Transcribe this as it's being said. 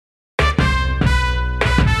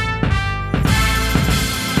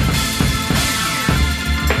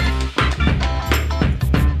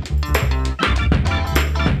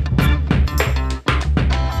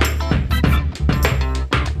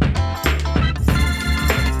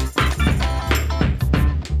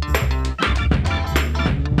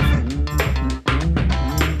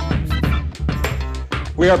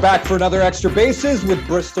We are back for another Extra Bases with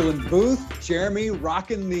Bristol and Booth. Jeremy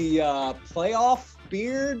rocking the playoff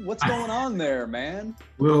beard. What's going on there, man?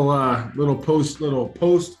 Little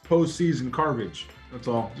postseason carvage. That's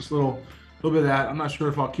all. Just a little bit of that. I'm not sure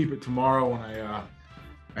if I'll keep it tomorrow when I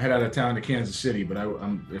head out of town to Kansas City, but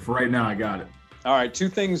if right now I got it. All right, two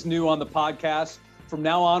things new on the podcast. From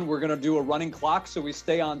now on, we're going to do a running clock so we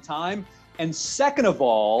stay on time. And second of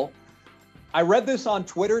all, I read this on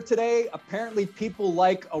Twitter today. Apparently, people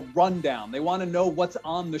like a rundown. They want to know what's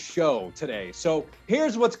on the show today. So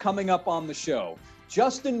here's what's coming up on the show.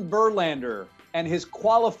 Justin Verlander and his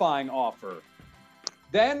qualifying offer.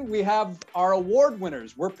 Then we have our award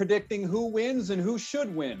winners. We're predicting who wins and who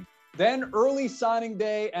should win. Then early signing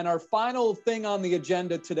day, and our final thing on the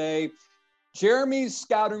agenda today, Jeremy's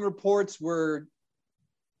scouting reports. We're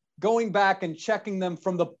going back and checking them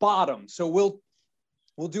from the bottom. So we'll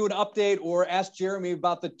do an update or ask Jeremy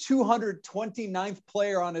about the 229th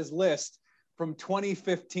player on his list from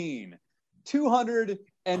 2015.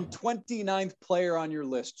 229th player on your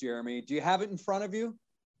list, Jeremy. Do you have it in front of you?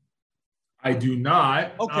 I do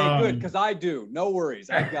not. Okay, good, because I do. No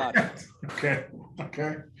worries. I got it. Okay.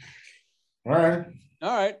 All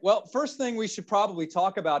right. Well, first thing we should probably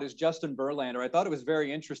talk about is Justin Verlander. I thought it was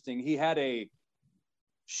very interesting. He had a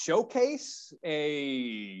showcase,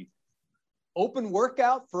 a open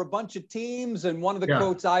workout for a bunch of teams. And one of the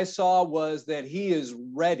quotes I saw was that he is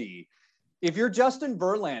ready. If you're Justin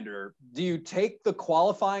Verlander, do you take the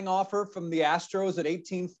qualifying offer from the Astros at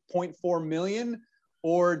 $18.4 million?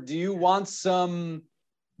 Or do you want a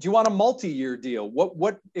multi-year deal?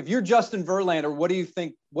 What, if you're Justin Verlander, what do you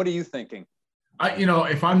think? What are you thinking?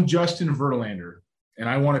 If I'm Justin Verlander and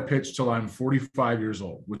I want to pitch till I'm 45 years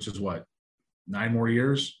old, which is what, 9 more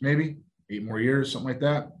years, maybe 8 more years, something like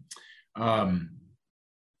that.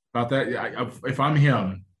 About that, if I'm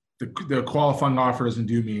him, the qualifying offer doesn't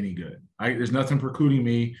do me any good. There's nothing precluding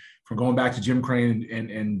me from going back to Jim Crane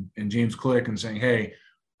and James Click and saying, hey,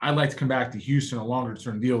 I'd like to come back to Houston, a longer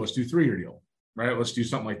term deal. Let's do 3-year deal, right? Let's do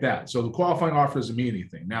something like that. So the qualifying offer doesn't mean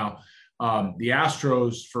anything. Now, the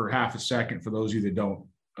Astros, for half a second, for those of you that don't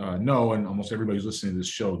know, and almost everybody who's listening to this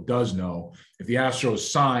show does know, if the Astros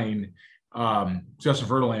sign Justin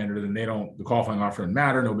Verlander, then the qualifying offer doesn't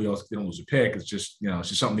matter. Nobody else, they don't lose a pick. It's just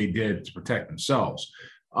something they did to protect themselves.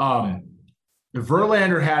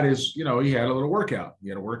 Verlander had he had a little workout. He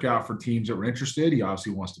had a workout for teams that were interested. He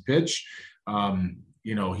obviously wants to pitch.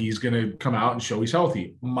 He's going to come out and show he's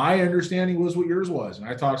healthy. My understanding was what yours was. And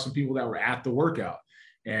I talked to some people that were at the workout,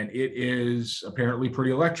 and it is apparently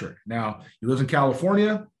pretty electric. Now, he lives in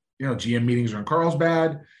California. GM meetings are in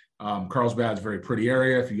Carlsbad. Carlsbad's a very pretty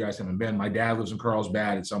area. If you guys haven't been, my dad lives in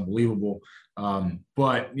Carlsbad. It's unbelievable.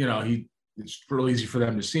 But it's really easy for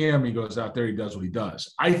them to see him. He goes out there, he does what he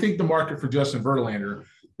does. I think the market for Justin Verlander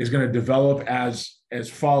is going to develop as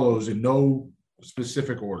follows in no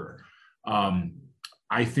specific order.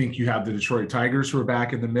 I think you have the Detroit Tigers who are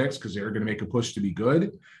back in the mix because they're going to make a push to be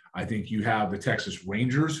good. I think you have the Texas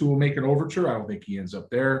Rangers who will make an overture. I don't think he ends up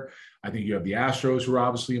there. I think you have the Astros who are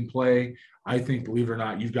obviously in play. I think, believe it or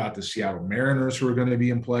not, you've got the Seattle Mariners who are going to be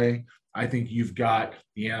in play. I think you've got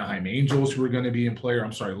the Anaheim Angels who are going to be in play.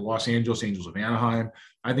 The Los Angeles Angels of Anaheim.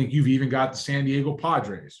 I think you've even got the San Diego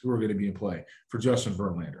Padres who are going to be in play for Justin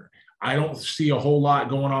Verlander. I don't see a whole lot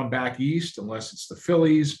going on back east unless it's the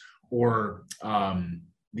Phillies or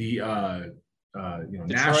Detroit?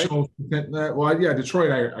 Nationals. Well, yeah,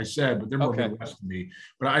 Detroit, I said, but they're more Midwest than me.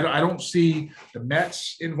 But I don't see the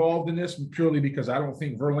Mets involved in this purely because I don't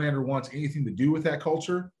think Verlander wants anything to do with that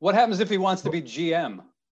culture. What happens if he wants to be GM?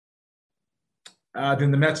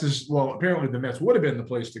 Then the Mets apparently the Mets would have been the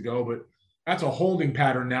place to go, but that's a holding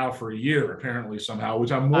pattern now for a year, apparently, somehow,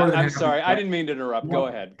 which I'm more than I'm sorry. I didn't mean to interrupt. Go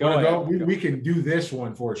ahead. We can do this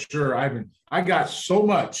one for sure. I got so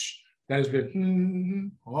much that has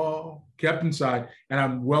been kept inside, and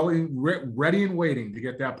I'm ready and waiting to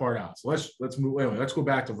get that part out. So let's move. Anyway, let's go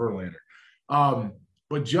back to Verlander.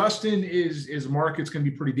 But Justin his market's going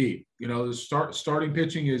to be pretty deep. The starting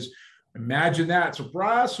pitching is. Imagine that.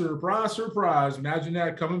 Surprise. Imagine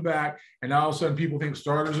that coming back. And now all of a sudden people think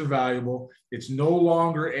starters are valuable. It's no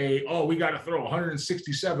longer we got to throw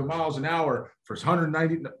 167 miles an hour for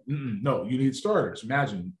 190. No, you need starters.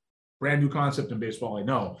 Imagine. Brand new concept in baseball, I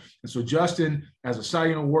know. And so Justin, as a Cy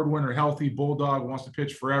Young Award winner, healthy bulldog, wants to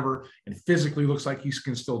pitch forever, and physically looks like he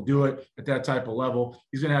can still do it at that type of level.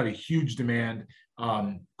 He's going to have a huge demand.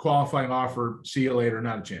 Qualifying offer, see you later,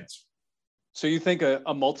 not a chance. So you think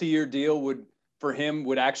a multi-year deal would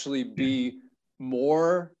actually be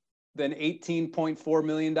more than $18.4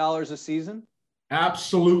 million a season?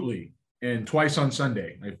 Absolutely. and twice on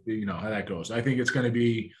Sunday. You know how that goes. I think it's going to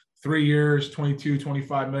be 3 years, 22,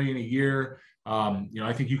 25 million a year. You know,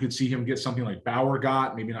 I think you could see him get something like Bauer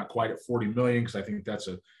got, maybe not quite at 40 million, because I think that's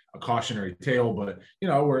a cautionary tale, but, you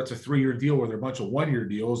know, where it's a 3-year deal where they're a bunch of 1-year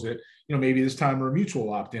deals that, you know, maybe this time are a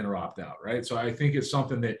mutual opt in or opt out, right? So I think it's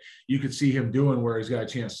something that you could see him doing where he's got a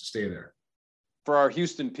chance to stay there. For our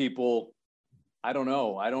Houston people, I don't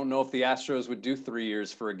know. I don't know if the Astros would do 3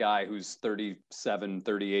 years for a guy who's 37,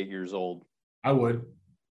 38 years old. I would.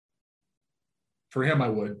 For him, I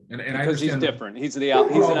would. And because I understand he's different. He's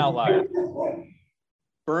an outlier.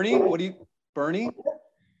 Bernie?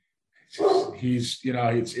 He's, you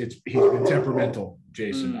know, he's been temperamental,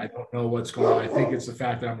 Jason. I don't know what's going on. I think it's the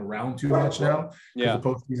fact that I'm around too much now. Yeah. The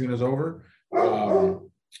postseason is over.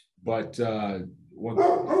 Do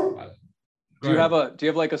you have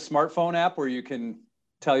like a smartphone app where you can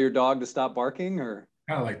tell your dog to stop barking, or?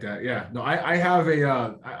 Kind of like that. Yeah. No, I have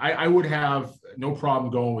I would have no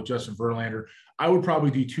problem going with Justin Verlander. I would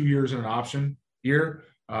probably do 2 years in an option year.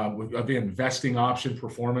 Of the investing option,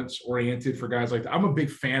 performance oriented for guys like that. I'm a big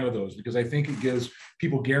fan of those because I think it gives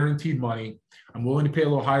people guaranteed money. I'm willing to pay a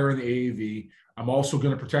little higher in the AAV. I'm also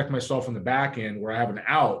going to protect myself in the back end where I have an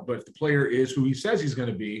out. But if the player is who he says he's going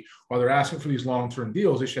to be, while they're asking for these long-term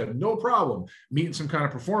deals, they should have no problem meeting some kind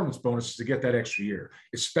of performance bonuses to get that extra year,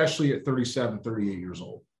 especially at 37, 38 years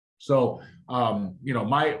old. So, you know,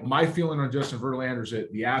 my feeling on Justin Verlander is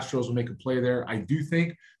that the Astros will make a play there. I do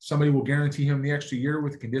think somebody will guarantee him the extra year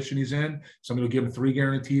with the condition he's in. Somebody will give him 3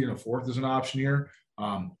 guaranteed and a 4th as an option year.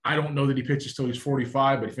 I don't know that he pitches till he's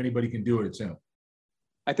 45, but if anybody can do it, it's him.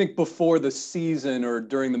 I think before the season or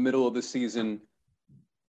during the middle of the season,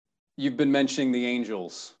 you've been mentioning the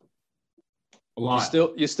Angels. A lot.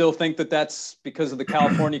 You still think that that's because of the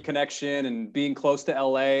California connection and being close to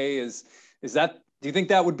LA? Is that? Do you think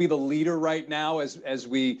that would be the leader right now as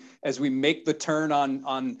we make the turn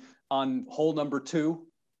on hole number 2?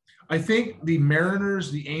 I think the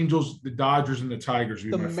Mariners, the Angels, the Dodgers, and the Tigers.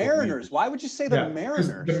 The Mariners. Why would you say the Mariners?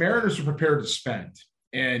 The Mariners are prepared to spend,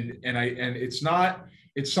 and it's not.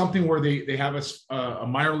 It's something where they have a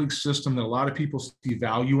minor league system that a lot of people see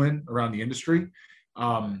value in around the industry.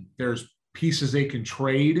 There's pieces they can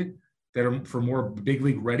trade that are for more big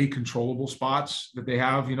league ready controllable spots that they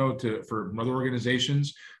have, you know, for other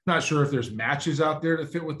organizations. Not sure if there's matches out there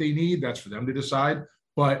that fit what they need. That's for them to decide,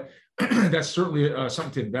 but that's certainly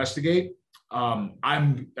something to investigate.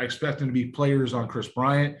 I'm expecting to be players on Chris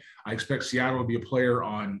Bryant. I expect Seattle to be a player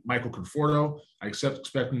on Michael Conforto. I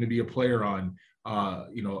expect them to be a player on,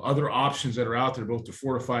 you know, other options that are out there, both to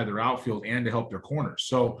fortify their outfield and to help their corners.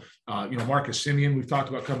 So, you know, Marcus Semien, we've talked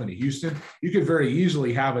about coming to Houston. You could very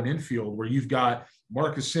easily have an infield where you've got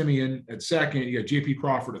Marcus Semien at second, you got J.P.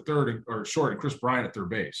 Crawford at third or short, and Chris Bryant at third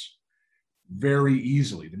base. Very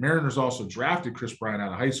easily. The Mariners also drafted Chris Bryant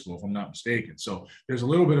out of high school, if I'm not mistaken. So there's a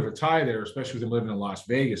little bit of a tie there, especially with them living in Las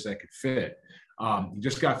Vegas, that could fit. You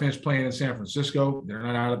just got finished playing in San Francisco. They're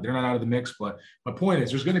not out of the mix. But my point is,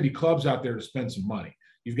 there's going to be clubs out there to spend some money.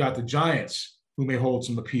 You've got the Giants, who may hold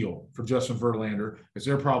some appeal for Justin Verlander, because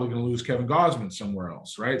they're probably going to lose Kevin Gausman somewhere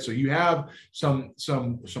else, right? So you have some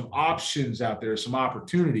options out there, some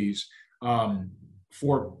opportunities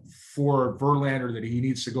for Verlander that he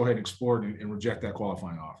needs to go ahead and explore and reject that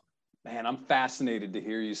qualifying offer. Man, I'm fascinated to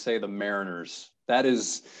hear you say the Mariners. That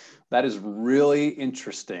is really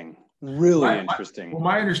interesting. Really interesting. Well,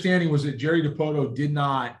 my understanding was that Jerry Dipoto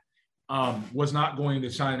was not going to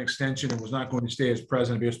sign an extension and was not going to stay as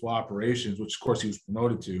president of baseball operations, which of course he was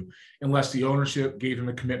promoted to, unless the ownership gave him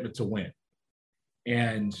a commitment to win.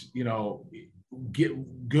 And, you know,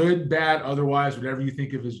 get good, bad, otherwise, whatever you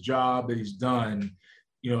think of his job that he's done,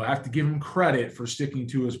 you know, I have to give him credit for sticking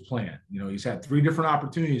to his plan. You know, he's had 3 different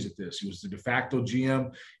opportunities at this. He was the de facto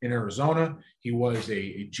GM in Arizona. He was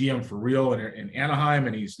a GM for real in Anaheim,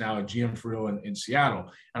 and he's now a GM for real in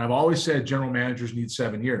Seattle. And I've always said general managers need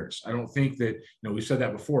 7 years. I don't think that, you know, we said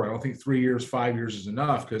that before. I don't think 3 years, 5 years is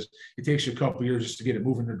enough, because it takes you a couple of years just to get it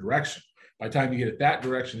moving in a direction. By the time you get it that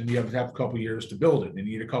direction, then you have to have a couple of years to build it, and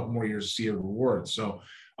you need a couple more years to see a reward. So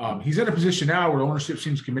he's in a position now where ownership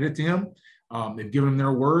seems committed to him. They've given them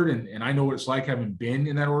their word, and I know what it's like having been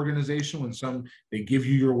in that organization when they give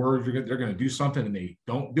you your word, they're going to do something and they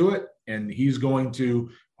don't do it, and he's going to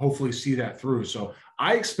hopefully see that through. So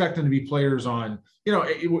I expect them to be players on, you know,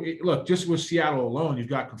 look, just with Seattle alone, you've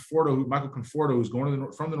got Michael Conforto, who's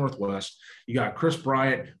going from the Northwest. You got Chris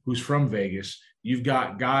Bryant, who's from Vegas. You've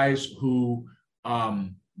got guys who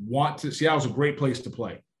Seattle's a great place to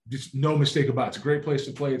play. Just no mistake about it. It's a great place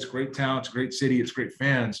to play. It's great town. It's a great city. It's great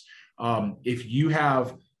fans. If you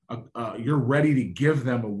have, you're ready to give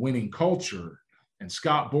them a winning culture, and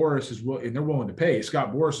Scott Boras and they're willing to pay.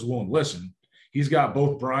 Scott Boras is willing to listen. He's got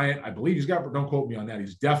both Bryant. I believe he's got, don't quote me on that.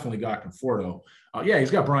 He's definitely got Conforto. Yeah,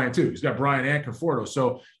 he's got Bryant too. He's got Bryant and Conforto.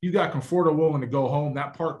 So you got Conforto willing to go home.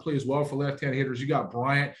 That park plays well for left-hand hitters. You got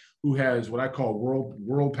Bryant, who has what I call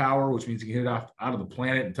world power, which means he can hit it out of the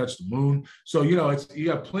planet and touch the moon. So, you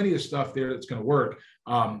have plenty of stuff there that's going to work.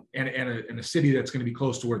 And a city that's going to be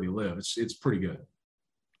close to where they live. It's pretty good.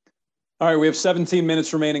 All right, we have 17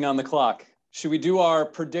 minutes remaining on the clock. Should we do our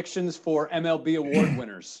predictions for MLB award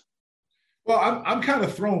winners? Well, I'm kind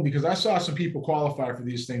of thrown because I saw some people qualify for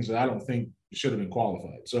these things that I don't think should have been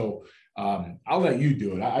qualified. So I'll let you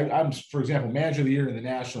do it. I'm, for example, manager of the year in the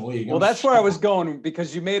National League. Well, that's where I was going,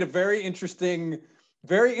 because you made a very interesting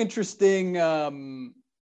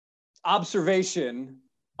observation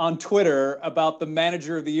on Twitter about the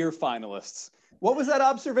manager of the year finalists. What was that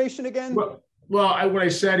observation again? Well, what I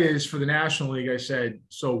said is, for the National League, I said,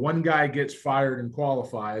 so one guy gets fired and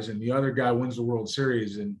qualifies, and the other guy wins the World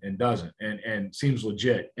Series and doesn't, and seems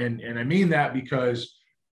legit. And I mean that because,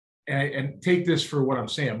 and take this for what I'm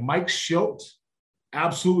saying, Mike Shildt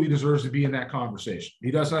absolutely deserves to be in that conversation.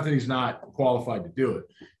 He does nothing he's not qualified to do it.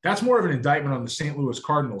 That's more of an indictment on the St. Louis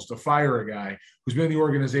Cardinals to fire a guy who's been in the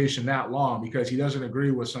organization that long because he doesn't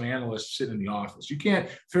agree with some analysts sitting in the office. You can't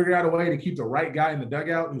figure out a way to keep the right guy in the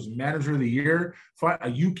dugout who's manager of the year. Are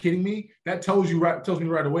you kidding me? That tells me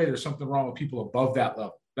right away there's something wrong with people above that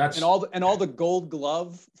level. That's and all the Gold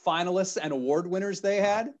Glove finalists and award winners they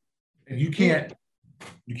had. And you can't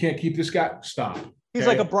keep this guy. Stop. He's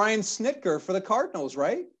like a Brian Snitker for the Cardinals,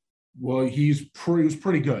 right? Well, he was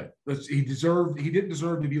pretty good. He didn't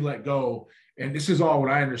deserve to be let go. And this is all what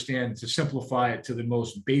I understand. To simplify it to the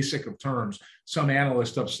most basic of terms, some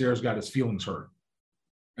analyst upstairs got his feelings hurt,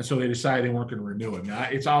 and so they decided they weren't going to renew it. Now,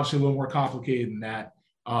 it's obviously a little more complicated than that.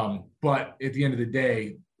 But at the end of the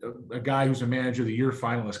day, a guy who's a manager of the year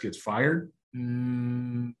finalist gets fired.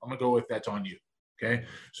 I'm going to go with that's on you. Okay,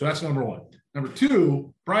 so that's number one. Number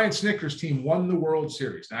two, Brian Snitker's team won the World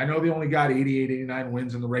Series. Now, I know they only got 88, 89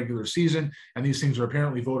 wins in the regular season, and these things are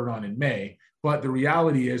apparently voted on in May. But the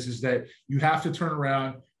reality is that you have to turn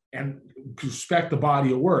around and respect the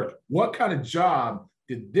body of work. What kind of job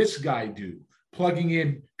did this guy do? Plugging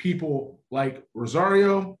in people like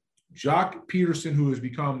Rosario, Jock Peterson, who has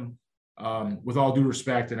become, with all due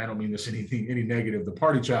respect, and I don't mean this any negative, the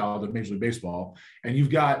party child of Major League Baseball. And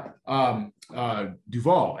you've got Adam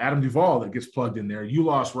Duvall that gets plugged in there. You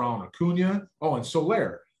lost Ronald Acuna. Oh, and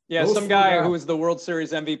Soler. Yeah, some guy who was the World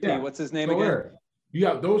Series MVP. Yeah, what's his name Soler. Again? You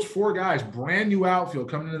got those four guys, brand new outfield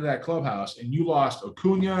coming into that clubhouse, and you lost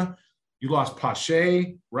Acuna, you lost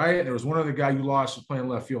Pache, right? And there was one other guy you lost playing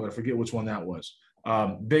left field. I forget which one that was.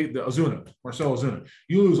 Marcell Ozuna.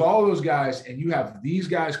 You lose all those guys, and you have these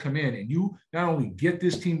guys come in, and you not only get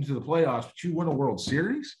this team to the playoffs, but you win a World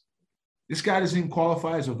Series. This guy doesn't even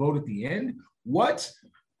qualify as a vote at the end. What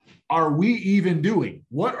are we even doing?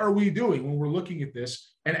 What are we doing when we're looking at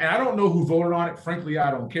this? And I don't know who voted on it. Frankly, I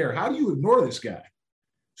don't care. How do you ignore this guy?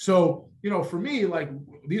 So, for me, like,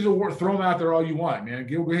 these awards, throw them out there all you want, man.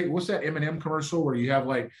 What's that M&M commercial where you have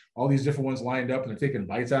like all these different ones lined up and they're taking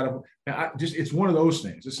bites out of them? It's one of those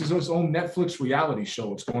things. This is its own Netflix reality show.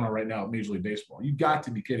 What's going on right now at Major League Baseball? You've got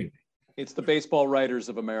to be kidding me. It's the Baseball Writers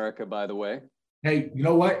of America, by the way. Hey, you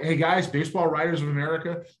know what? Hey, guys, Baseball Writers of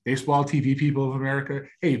America, Baseball TV people of America,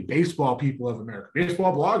 hey, baseball people of America,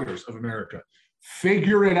 baseball bloggers of America.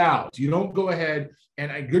 Figure it out. You don't go ahead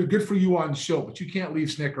and good for you on the show, but you can't leave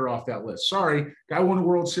Snitker off that list. Sorry, guy won the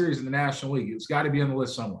World Series in the National League. It's got to be on the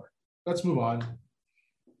list somewhere. Let's move on.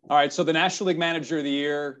 All right, so the National League Manager of the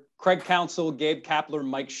Year, Craig Counsell, Gabe Kapler,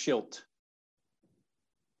 Mike Shildt.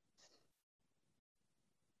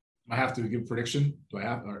 I have to give a prediction. Do I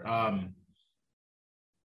have?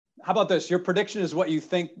 How about this? Your prediction is what you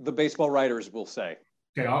think the baseball writers will say.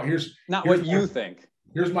 Okay, here's what you think.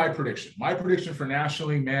 Here's my prediction. My prediction for National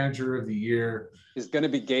League Manager of the Year is going to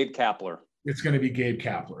be Gabe Kapler. It's going to be Gabe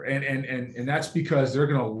Kapler. And that's because they're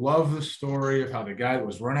going to love the story of how the guy that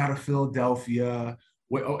was run out of Philadelphia.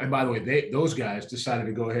 Oh, and by the way, those guys decided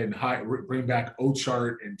to go ahead and bring back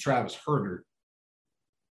Ochart and Travis Hergert.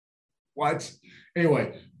 What?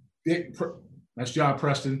 Anyway, nice job,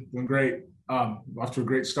 Preston. Doing great. Off to a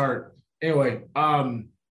great start. Anyway,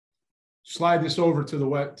 slide this over to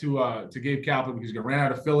Gabe Kapler because he ran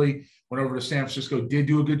out of Philly, went over to San Francisco, did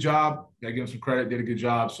do a good job. Gotta give him some credit, did a good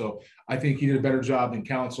job. So I think he did a better job than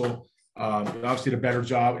Counsell. Obviously did a better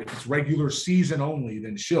job. If it's regular season only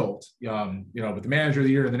than Shildt, but the Manager of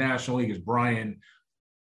the Year in the National League is Brian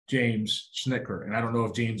James Snitker. And I don't know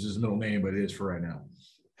if James is his middle name, but it is for right now.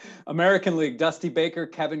 American League, Dusty Baker,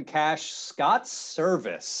 Kevin Cash, Scott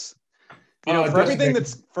Service. You know, for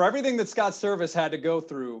everything that Scott Service had to go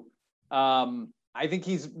through, I think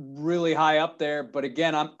he's really high up there. But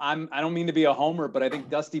again, I don't mean to be a homer, but I think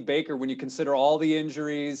Dusty Baker, when you consider all the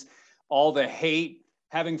injuries, all the hate,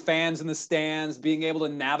 having fans in the stands, being able to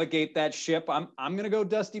navigate that ship, I'm going to go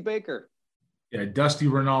Dusty Baker. Yeah, Dusty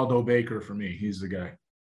Ronaldo Baker for me. He's the guy.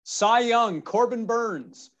 Cy Young, Corbin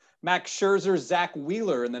Burns, Max Scherzer, Zach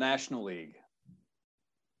Wheeler in the National League.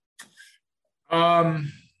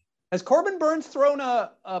 Has Corbin Burns thrown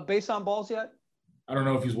a base on balls yet? I don't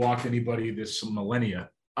know if he's walked anybody this millennia.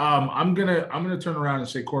 I'm gonna turn around and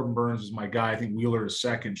say Corbin Burns is my guy. I think Wheeler is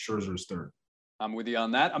second, Scherzer is third. I'm with you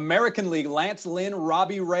on that. American League, Lance Lynn,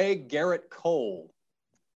 Robbie Ray, Garrett Cole.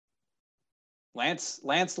 Lance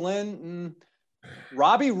Lynn,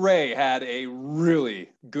 Robbie Ray had a really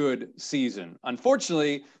good season.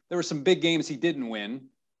 Unfortunately, there were some big games he didn't win,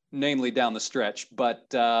 namely down the stretch. But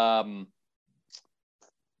I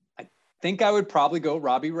think I would probably go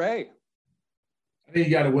Robbie Ray. I think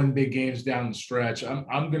you got to win big games down the stretch.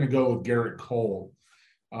 I'm going to go with Garrett Cole,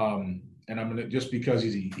 and I'm going to just because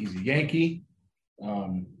he's a Yankee,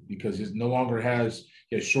 because he has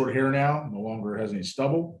short hair now, no longer has any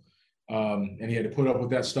stubble, and he had to put up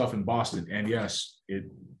with that stuff in Boston. And yes,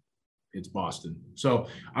 it's Boston. So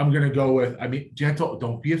I'm going to go with. I mean, gentle.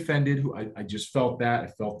 Don't be offended. I just felt that. I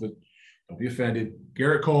felt that. Don't be offended.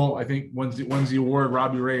 Garrett Cole, I think, wins the award.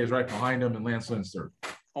 Robbie Ray is right behind him, and Lance Lynn's third.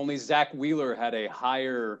 Only Zach Wheeler had a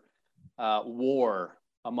higher WAR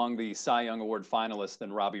among the Cy Young Award finalists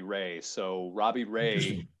than Robbie Ray. So Robbie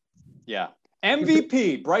Ray, yeah.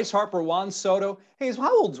 MVP, Bryce Harper, Juan Soto. Hey,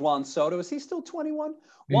 how old's Juan Soto? Is he still 21?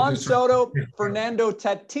 Juan Soto, Fernando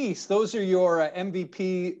Tatis. Those are your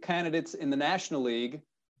MVP candidates in the National League.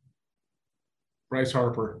 Bryce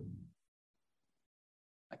Harper.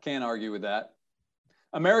 I can't argue with that.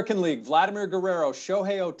 American League, Vladimir Guerrero,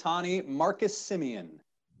 Shohei Ohtani, Marcus Semien.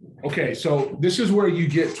 Okay, so this is where you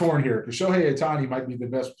get torn here because Shohei Ohtani might be the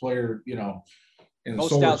best player, in the most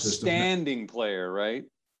solar outstanding system. player, right?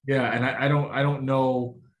 Yeah, and I don't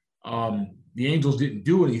know. The Angels didn't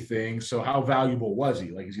do anything, so how valuable was he?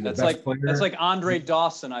 Like, is he the best player? That's like Andre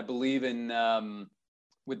Dawson, I believe, in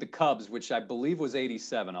with the Cubs, which I believe was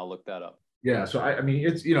 87. I'll look that up. Yeah, so I mean,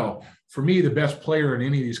 it's for me the best player in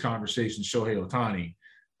any of these conversations, Shohei Ohtani.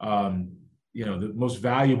 The most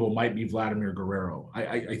valuable might be Vladimir Guerrero.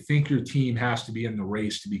 I think your team has to be in the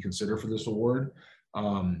race to be considered for this award.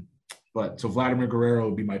 So Vladimir Guerrero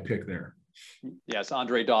would be my pick there. Yes,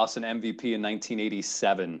 Andre Dawson, MVP in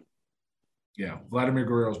 1987. Yeah, Vladimir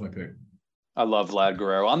Guerrero is my pick. I love Vlad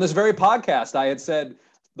Guerrero. On this very podcast, I had said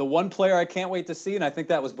the one player I can't wait to see, and I think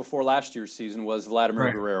that was before last year's season, was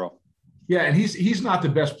Vladimir Guerrero. Yeah, and he's not the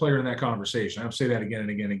best player in that conversation. I'll say that again and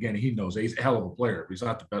again and again. He knows he's a hell of a player, but he's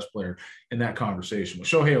not the best player in that conversation. What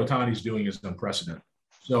Shohei Ohtani's doing is unprecedented.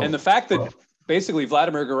 So, and the fact that basically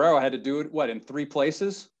Vladimir Guerrero had to do it, in 3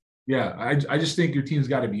 places? Yeah, I just think your team's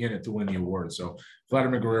got to be in it to win the award. So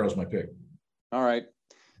Vladimir Guerrero is my pick. All right.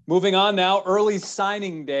 Moving on now, early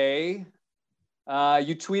signing day.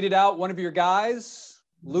 You tweeted out one of your guys,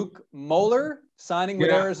 Luke Moeller, signing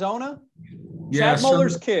with Arizona. Yeah, Chad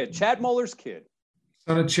Muller's kid.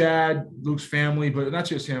 Son of Chad, Luke's family, but not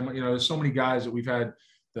just him. There's so many guys that we've had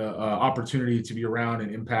the opportunity to be around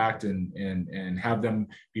and impact and have them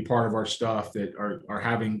be part of our stuff that are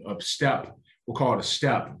having a step. We'll call it a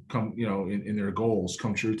step come, in their goals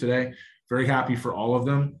come true today. Very happy for all of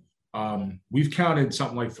them. We've counted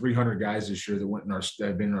something like 300 guys this year that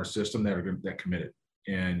have been in our system that committed.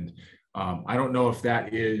 And I don't know if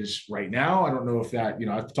that is right now. I don't know if that,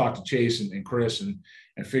 I've talked to Chase and Chris and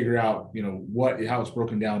figure out, how it's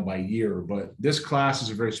broken down by year. But this class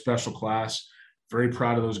is a very special class. Very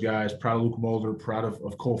proud of those guys. Proud of Luke Mulder. Proud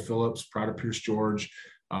of Cole Phillips. Proud of Pierce George.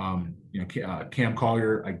 Cam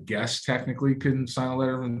Collier, I guess technically couldn't sign a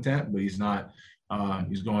letter of intent, but he's not.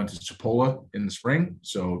 He's going to Chipola in the spring,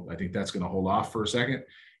 so I think that's going to hold off for a second.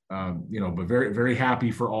 But very, very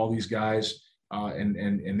happy for all these guys.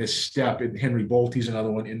 And this step, Henry Bolte's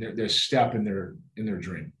another one in their step in their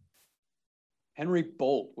dream. Henry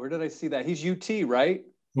Bolt, where did I see that? He's UT, right?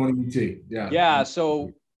 Going to UT, yeah. Yeah.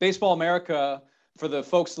 So Baseball America, for the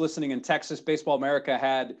folks listening in Texas, Baseball America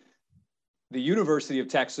had the University of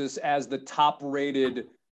Texas as the top-rated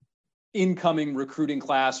incoming recruiting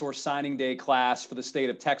class or signing day class for the state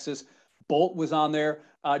of Texas. Bolt was on there.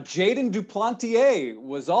 Jaden Duplantier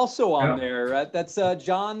was also on there. That's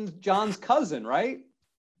John's cousin, right?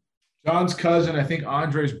 John's cousin, I think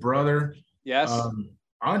Andre's brother. Yes.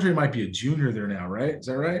 Andre might be a junior there now, right? Is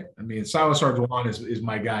that right? I mean, Silas Ardoin is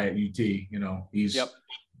my guy at UT.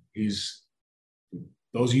 He's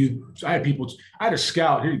Those of you, I had a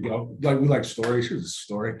scout. Here you go. Like, we like stories. Here's a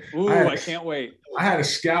story. Ooh, I can't wait. I had a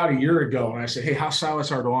scout a year ago, and I said, "Hey, how's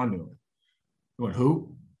Silas Ardoin doing?" He went,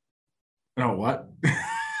 "Who?" And I went, "What?"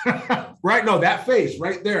 Right? No, that face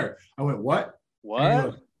right there. I went, "What?" What?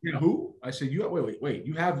 And he goes, "Who?" I said, wait.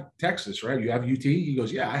 You have Texas, right? You have UT?" He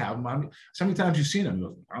goes, "Yeah, I have him." How many times you seen him? He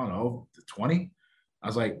goes, "I don't know, 20." I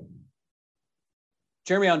was like,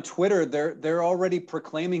 Jeremy, on Twitter, they're already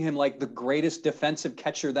proclaiming him like the greatest defensive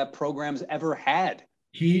catcher that program's ever had.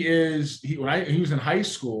 He was in high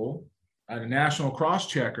school, I had a national cross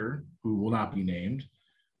checker who will not be named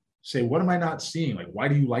say, "What am I not seeing? Like, why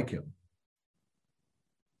do you like him?"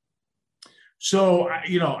 So,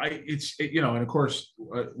 and of course,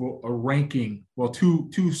 a ranking, well,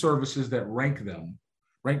 two services that rank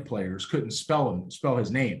players couldn't spell his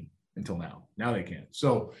name until now. Now they can.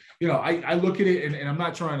 So, I look at it, and I'm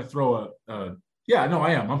not trying to throw I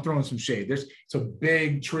am. I'm throwing some shade. It's a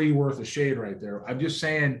big tree worth of shade right there. I'm just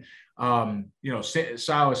saying,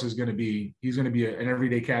 Silas he's going to be an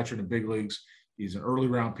everyday catcher in the big leagues. He's an early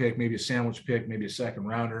round pick, maybe a sandwich pick, maybe a second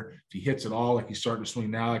rounder. If he hits it all, like he's starting to swing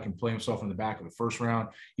now, like can play himself in the back of the first round.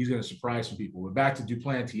 He's going to surprise some people. But back to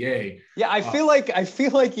Duplantier. Yeah, I feel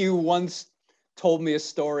like you once told me a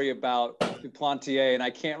story about Duplantier, and I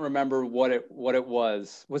can't remember what it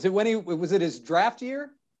was. Was it his draft year?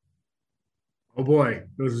 Oh boy,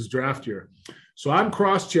 it was his draft year. So I'm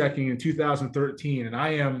cross-checking in 2013, and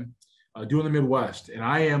I am doing the Midwest, and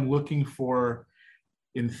I am looking for,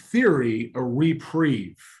 in theory, a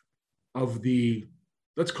reprieve of the,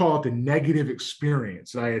 let's call it the negative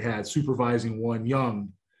experience that I had supervising one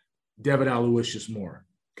young David Aloysius Moore.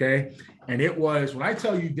 Okay. And it was, when I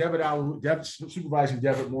tell you supervising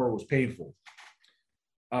Devitt Moore was painful,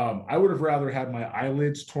 I would have rather had my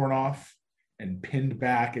eyelids torn off and pinned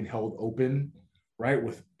back and held open, right,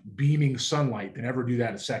 with beaming sunlight than ever do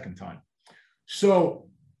that a second time. So,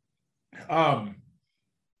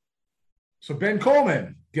 So Ben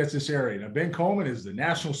Coleman gets this area. Now, Ben Coleman is the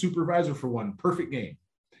national supervisor for one perfect game.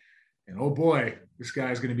 And oh boy, this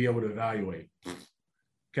guy's going to be able to evaluate.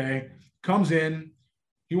 Okay. Comes in.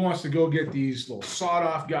 He wants to go get these little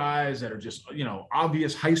sawed-off guys that are just,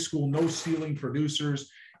 obvious high school, no ceiling producers.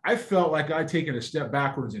 I felt like I'd taken a step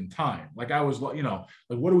backwards in time. Like I was, like,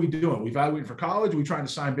 what are we doing? We evaluating for college? Are we trying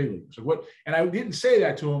to sign big leaguers? So what? And I didn't say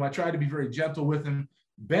that to him. I tried to be very gentle with him.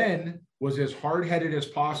 Ben was as hard-headed as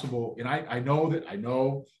possible. And I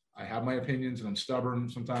know I have my opinions and I'm stubborn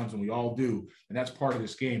sometimes, and we all do. And that's part of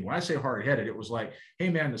this game. When I say hard-headed, it was like, hey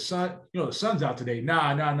man, the sun's out today.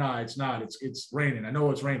 Nah, it's not. It's raining. I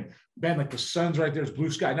know it's raining. Ben, like the sun's right there. It's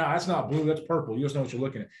blue sky. No, that's not blue. That's purple. You just know what you're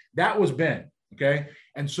looking at. That was Ben. Okay.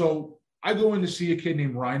 And so I go in to see a kid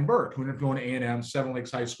named Ryan Burke, who ended up going to A&M, Seven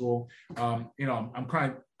Lakes High School. I'm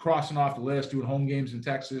kind of crossing off the list, doing home games in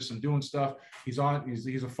Texas. I'm doing stuff. He's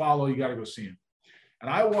a follow. You got to go see him. And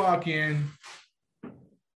I walk in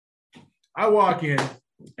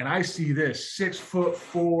and I see this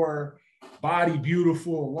 6'4", body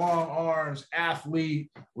beautiful, long arms, athlete,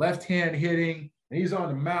 left hand hitting. And he's on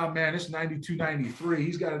the mound, man. It's 92, 93.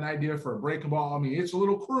 He's got an idea for a breaking ball. I mean, it's a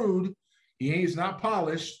little crude. He's not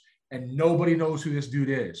polished, and nobody knows who this dude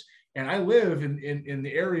is. And I live in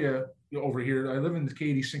the area over here. I live in the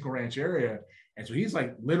Katy Cinco Ranch area. And so he's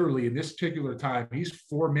like literally in this particular time, he's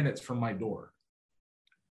 4 minutes from my door.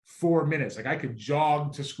 4 minutes. Like I could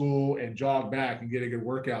jog to school and jog back and get a good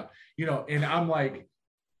workout, and I'm like,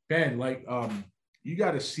 Ben, like, you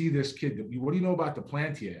got to see this kid. What do you know about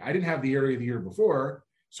Duplantier? I didn't have the area the year before,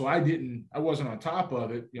 so I wasn't on top of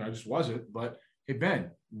it. I just wasn't. But hey, Ben,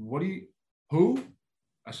 who?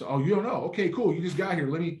 I said, oh, you don't know? Okay, cool. You just got here.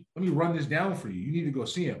 Let me run this down for you. You need to go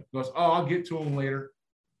see him. He goes, oh, I'll get to him later.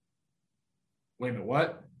 Wait a minute,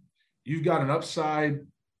 what? You've got an upside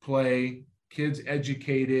play, kid's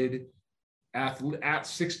educated, at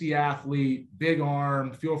 60 athlete, big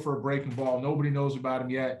arm, feel for a breaking ball. Nobody knows about him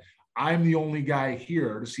yet. I'm the only guy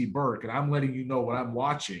here to see Burke, and I'm letting you know what I'm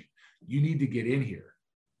watching. You need to get in here,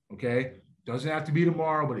 okay? Doesn't have to be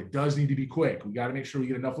tomorrow, but it does need to be quick. We got to make sure we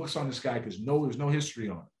get enough looks on this guy because there's no history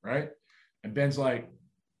on it, right? And Ben's like,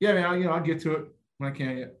 yeah, man, I'll get to it when I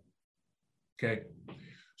can yet. Okay.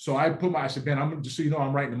 So I said, Ben, just so you know,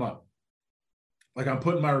 I'm writing him up. Like I'm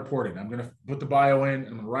putting my report in. I'm going to put the bio in.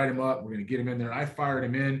 I'm going to write him up. We're going to get him in there. And I fired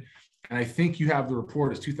him in. And I think you have the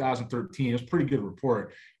report. It's 2013. It's a pretty good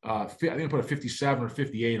report. I think I put a 57 or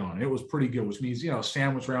 58 on it. It was pretty good, which means,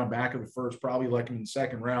 sandwich round back of the first, probably like him in the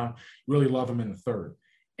second round, really love him in the third.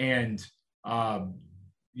 And,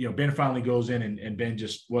 Ben finally goes in and Ben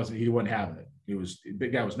just wasn't having it. The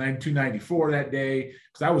big guy was 92, 94 that day.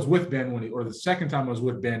 Cause I was with Ben the second time I was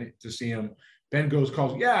with Ben to see him Ben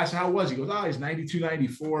calls, yeah, so how was he? He goes, he's 92,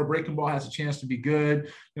 94. Breaking ball has a chance to be good.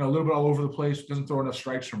 A little bit all over the place. Doesn't throw enough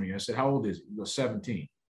strikes for me. I said, how old is he? He goes, 17.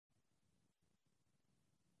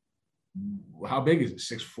 How big is it?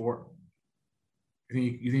 6'4".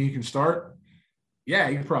 You think you can start? Yeah,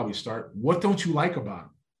 you can probably start. What don't you like about him?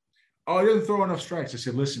 Oh, he doesn't throw enough strikes. I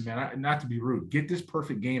said, listen, man, not to be rude, get this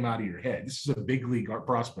perfect game out of your head. This is a big league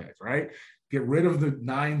prospect, right? Get rid of the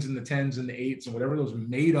 9s and the 10s and the 8s and whatever those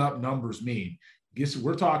made up numbers mean.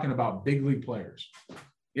 We're talking about big league players.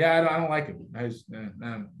 Yeah, I don't like him. I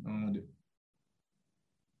don't want to do it.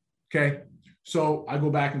 Okay. So I go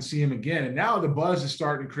back and see him again. And now the buzz is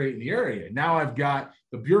starting to create in the area. Now I've got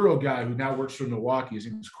the bureau guy who now works for Milwaukee. His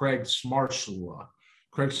name is Craig Smarshula.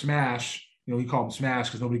 Craig Smash. We call him Smash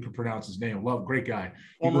because nobody could pronounce his name. Great guy.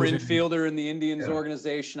 Former infielder in the Indians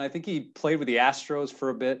organization. I think he played with the Astros for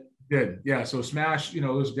a bit. Did. Yeah. So Smash,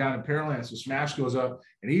 lives down in Pearland. So Smash goes up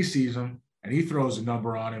and he sees him and he throws a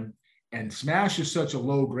number on him. And Smash is such a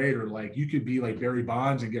low grader. Like you could be like Barry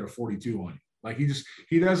Bonds and get a 42 on him. Like it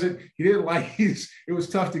was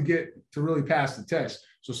tough to get to really pass the test.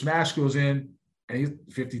 So Smash goes in and he's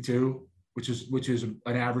 52, which is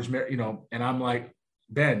an average, and I'm like,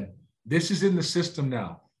 Ben, this is in the system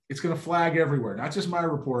now. It's going to flag everywhere, not just my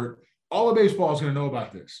report. All of baseball is going to know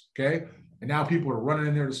about this. Okay. And now people are running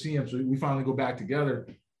in there to see him. So we finally go back together.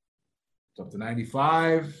 It's up to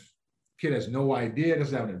 95. Kid has no idea,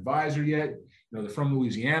 doesn't have an advisor yet. They're from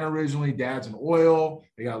Louisiana originally. Dad's in oil.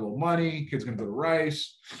 They got a little money. Kid's going to go to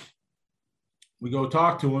Rice. We go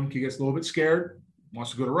talk to him. Kid gets a little bit scared,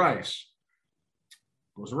 wants to go to Rice.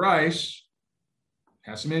 Goes to Rice,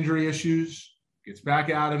 has some injury issues, gets back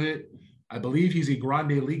out of it. I believe he's a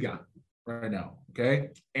Grande Liga right now,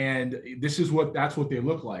 okay? And that's what they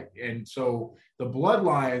look like. And so the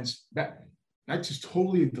bloodlines, that just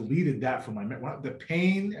totally deleted that from my memory. The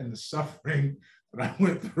pain and the suffering that I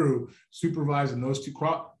went through supervising those two,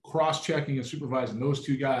 cross-checking and supervising those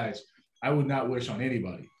two guys, I would not wish on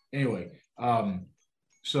anybody. Anyway, bottom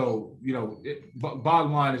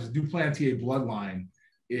line is the Duplantier bloodline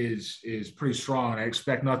is pretty strong, and I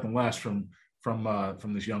expect nothing less from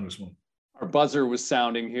this youngest one. Our buzzer was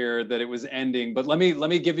sounding here that it was ending, but let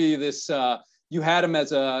me give you this. You had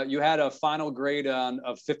a final grade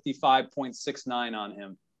of 55.69 on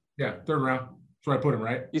him. Yeah, third round. That's where I put him,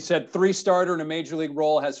 right? You said 3 starter in a major league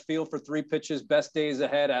role, has feel for 3 pitches, best days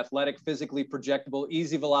ahead, athletic, physically projectable,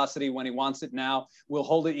 easy velocity when he wants it now, will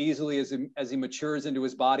hold it easily as he matures into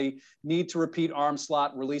his body, need to repeat arm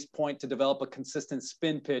slot, release point to develop a consistent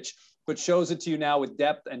spin pitch, but shows it to you now with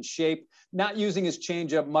depth and shape, not using his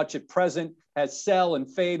changeup much at present, has sell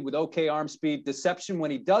and fade with okay arm speed, deception when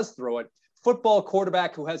he does throw it, football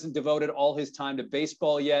quarterback who hasn't devoted all his time to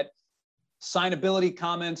baseball yet, signability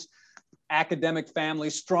comments, academic family,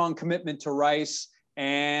 strong commitment to Rice.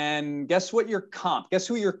 And guess who your comp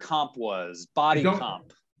was? Body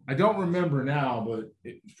comp. I don't remember now, but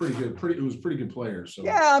it's pretty good. It was a pretty good player. So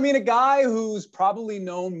yeah, I mean, a guy who's probably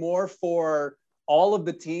known more for all of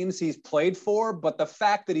the teams he's played for, but the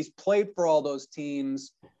fact that he's played for all those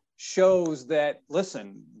teams shows that,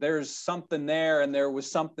 listen, there's something there, and there was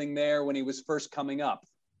something there when he was first coming up.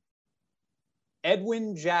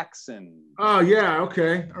 Edwin Jackson. Oh yeah,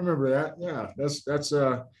 okay, I remember that. Yeah, that's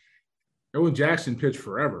Edwin Jackson pitched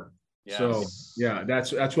forever. Yes. So yeah, that's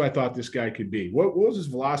who I thought this guy could be. What was his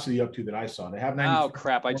velocity up to that I saw? They have 90. Oh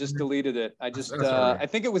crap! I just deleted it. I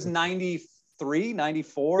think it was 93,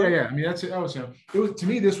 94. Yeah. I mean, that was him. It was, to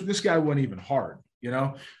me, this guy wasn't even hard.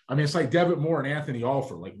 I mean, it's like Devitt Moore and Anthony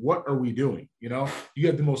Alford. Like, what are we doing? You have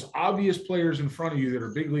the most obvious players in front of you that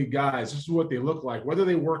are big league guys. This is what they look like, whether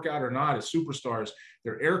they work out or not as superstars.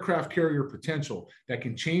 They're aircraft carrier potential that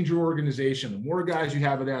can change your organization. The more guys you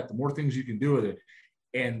have of that, the more things you can do with it.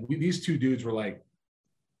 And these two dudes were like,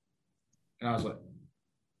 and I was like,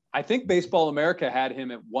 I think Baseball America had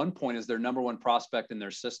him at one point as their number 1 prospect in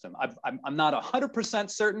their system. I'm not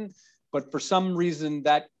 100% certain, but for some reason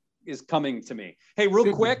that is coming to me. Hey,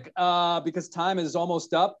 real quick, because time is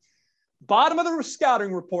almost up. Bottom of the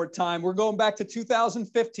scouting report time. We're going back to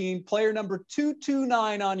 2015. Player number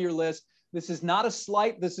 229 on your list. This is not a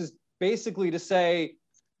slight. This is basically to say,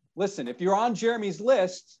 listen, if you're on Jeremy's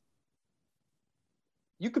list,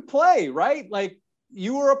 you could play, right? Like,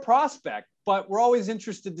 you were a prospect, but we're always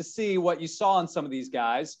interested to see what you saw in some of these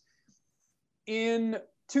guys. In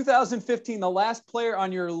 2015, the last player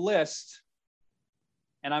on your list,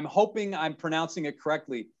 and I'm hoping I'm pronouncing it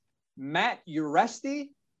correctly, Matt Uresti,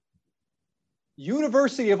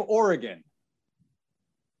 University of Oregon.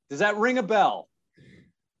 Does that ring a bell?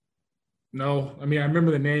 No. I mean, I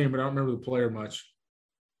remember the name, but I don't remember the player much.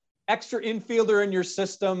 Extra infielder in your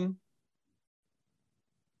system.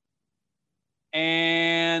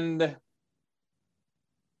 and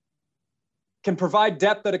can provide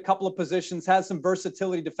depth at a couple of positions, has some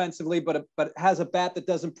versatility defensively, but has a bat that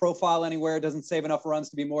doesn't profile anywhere, doesn't save enough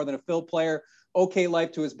runs to be more than a fill player. Okay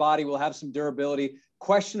life to his body, will have some durability,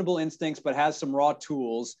 questionable instincts, but has some raw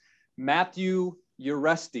tools. Matthew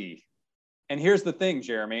Uresti. And here's the thing,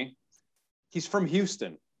 Jeremy. He's from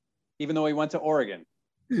Houston, even though he went to Oregon.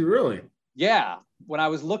 Really? Yeah. When I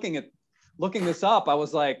was looking this up, I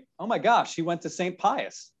was like, oh my gosh, he went to St.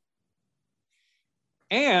 Pius.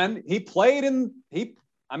 And he played in the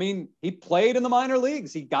minor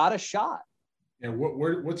leagues. He got a shot. And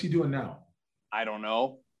what's he doing now? I don't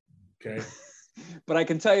know. Okay. But I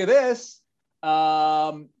can tell you this.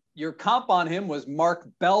 Your comp on him was Mark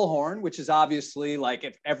Bellhorn, which is obviously like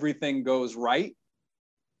if everything goes right.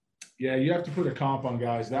 Yeah, you have to put a comp on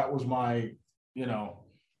guys. That was my,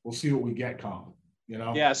 we'll see what we get comp,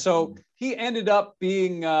 Yeah, so he ended up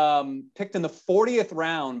being picked in the 40th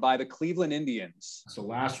round by the Cleveland Indians. It's the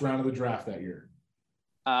last round of the draft that year.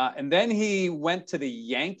 And then he went to the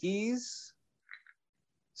Yankees.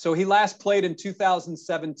 So he last played in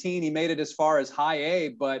 2017. He made it as far as high A,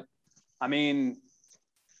 but I think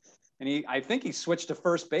he switched to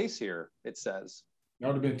first base here, it says. That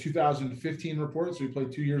would have been 2015 report. So he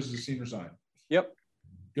played 2 years as a senior sign. Yep.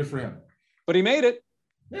 Good for him. But he made it.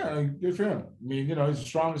 Yeah, good for him. I mean, he's the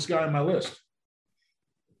strongest guy on my list.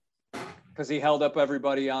 Because he held up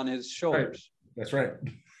everybody on his shoulders. Right. That's right.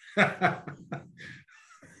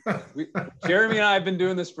 Jeremy and I have been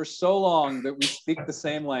doing this for so long that we speak the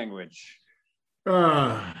same language.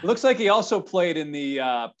 It looks like he also played in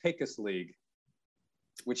the Pecos League,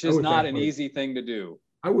 which is not an easy thing to do.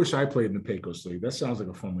 I wish I played in the Pecos League. That sounds like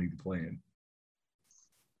a fun league to play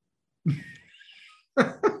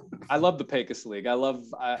in. I love the Pecos League. I love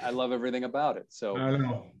everything about it. So I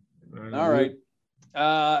know. All right.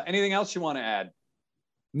 Anything else you want to add?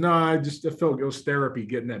 No, I felt it was therapy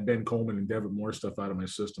getting that Ben Coleman and Devitt Moore stuff out of my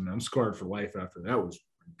system. I'm scarred for life after that. Was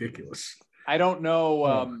ridiculous. I don't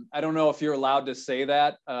know. I don't know if you're allowed to say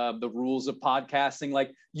that. The rules of podcasting,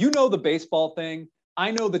 like the baseball thing. I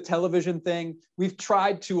know the television thing. We've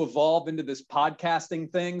tried to evolve into this podcasting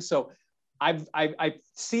thing. So I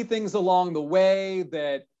see things along the way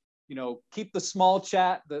that, keep the small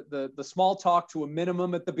chat, the small talk to a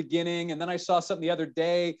minimum at the beginning. And then I saw something the other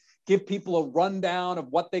day, give people a rundown of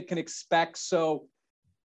what they can expect. So,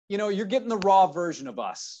 you're getting the raw version of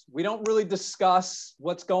us. We don't really discuss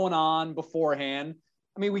what's going on beforehand.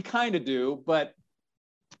 I mean, we kind of do, but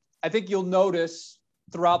I think you'll notice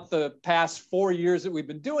throughout the past 4 years that we've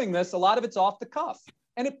been doing this, a lot of it's off the cuff.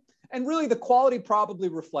 And really the quality probably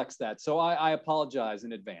reflects that. So I apologize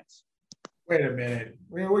in advance. Wait a minute.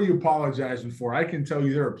 What are you apologizing for? I can tell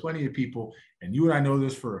you there are plenty of people, and you and I know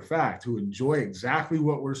this for a fact, who enjoy exactly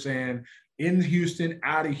what we're saying in Houston,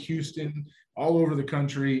 out of Houston, all over the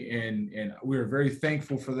country. And we're very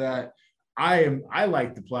thankful for that. I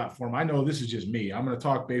like the platform. I know this is just me. I'm going to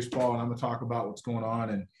talk baseball and I'm going to talk about what's going on.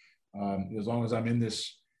 And as long as I'm in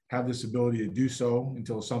this, have this ability to do so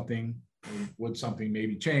until something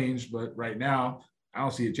maybe change. But right now, I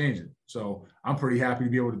don't see it changing. So I'm pretty happy to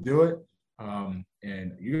be able to do it.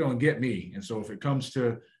 And you're going to get me. And so if it comes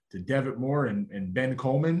to Devitt Moore and Ben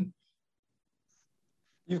Coleman,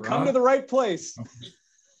 you've come to the right place.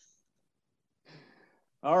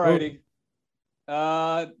 All righty.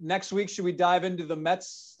 Next week, should we dive into the Mets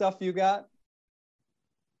stuff you got?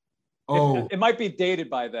 It might be dated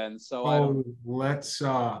by then. So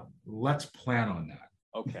let's plan on that.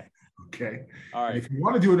 Okay. Okay. All right. And if you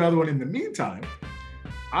want to do another one in the meantime,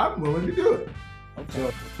 I'm willing to do it.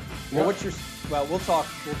 Okay. So, we'll talk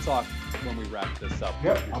when we wrap this up.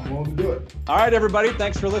 Yep, I'm willing to do it. All right, everybody.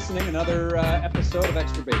 Thanks for listening. Another episode of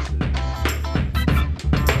Extra Bases.